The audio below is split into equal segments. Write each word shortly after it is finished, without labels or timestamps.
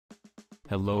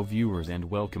Hello viewers and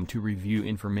welcome to Review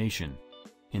Information.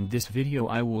 In this video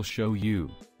I will show you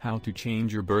how to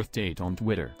change your birth date on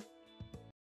Twitter.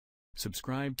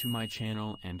 Subscribe to my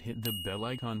channel and hit the bell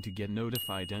icon to get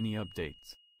notified any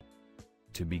updates.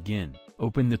 To begin,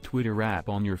 open the Twitter app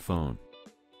on your phone.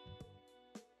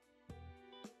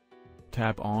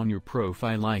 Tap on your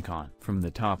profile icon from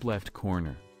the top left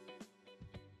corner.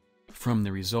 From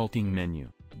the resulting menu,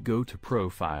 go to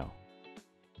Profile.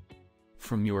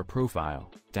 From your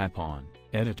profile, tap on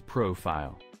Edit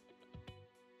Profile.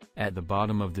 At the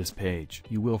bottom of this page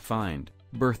you will find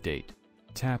Birth Date.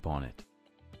 Tap on it.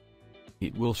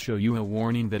 It will show you a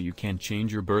warning that you can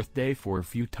change your birthday for a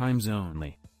few times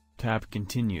only. Tap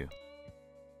Continue.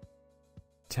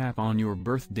 Tap on your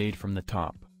birth date from the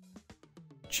top.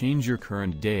 Change your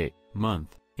current day,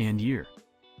 month, and year.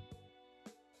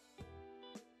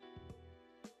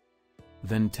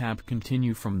 Then tap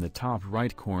Continue from the top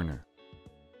right corner.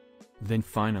 Then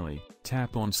finally,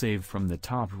 tap on Save from the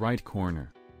top right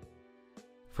corner.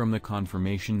 From the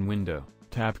confirmation window,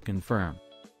 tap Confirm.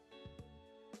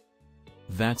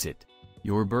 That's it.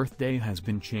 Your birthday has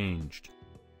been changed.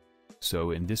 So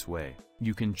in this way,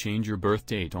 you can change your birth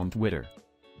date on Twitter.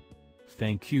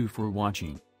 Thank you for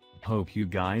watching. Hope you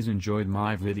guys enjoyed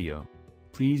my video.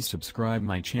 Please subscribe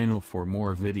my channel for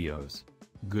more videos.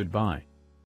 Goodbye.